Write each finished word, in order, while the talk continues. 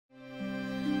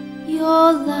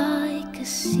You're like a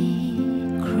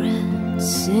secret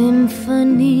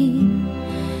symphony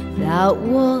that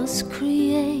was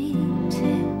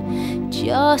created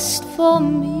just for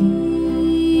me.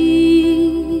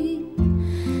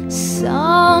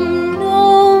 Some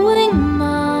knowing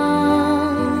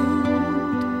mind,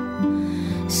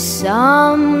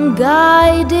 some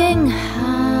guiding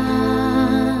hand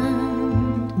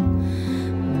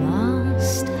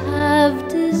must have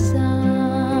designed,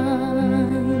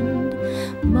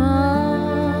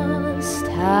 must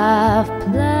have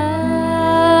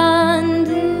planned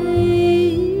it.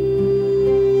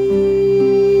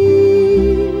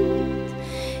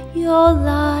 You're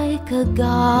like a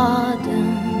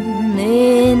garden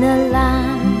in a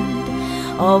land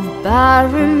of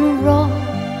barren rock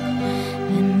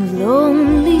and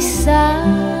lonely sand,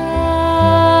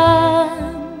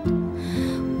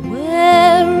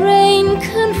 where rain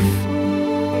can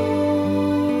fall,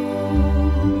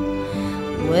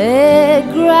 where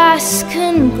grass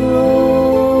can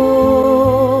grow,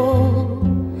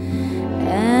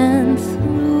 and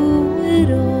through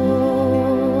it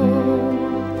all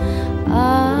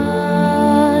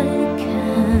I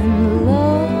can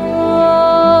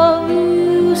love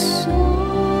you so.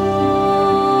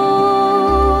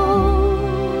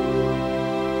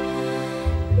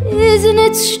 Isn't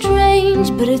it strange,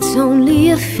 but it's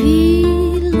only a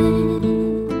feeling?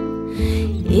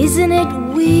 Isn't it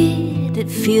weird, it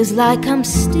feels like I'm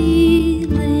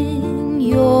stealing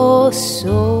your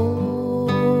soul?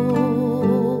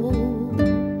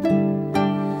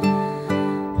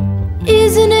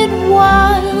 Isn't it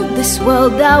wild, this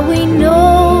world that we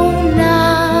know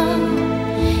now?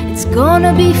 It's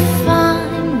gonna be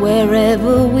fine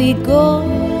wherever we go.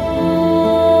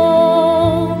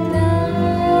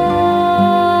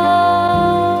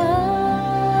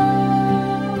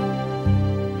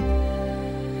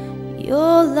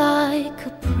 You're like a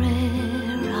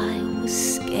prayer I was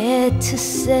scared to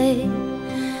say,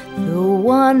 the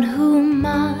one who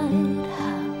might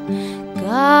have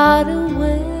got away.